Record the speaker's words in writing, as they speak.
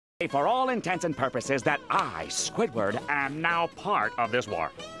For all intents and purposes that I, Squidward, am now part of this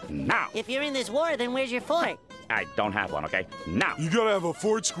war. Now. If you're in this war, then where's your fort? I don't have one, okay? Now. You gotta have a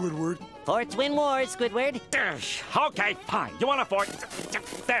fort, Squidward. Forts win wars, Squidward. Okay, fine. You want a fort?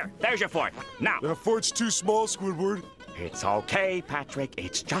 There's your fort. Now. That fort's too small, Squidward. It's okay, Patrick.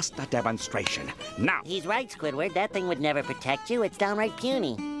 It's just a demonstration. Now. He's right, Squidward. That thing would never protect you. It's downright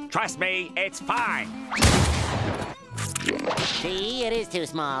puny. Trust me, it's fine. See, it is too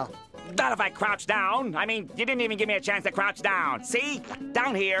small. Not if I crouch down. I mean, you didn't even give me a chance to crouch down. See?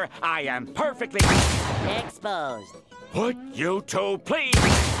 Down here, I am perfectly... Exposed. Would you two please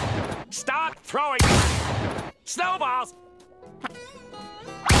stop throwing snowballs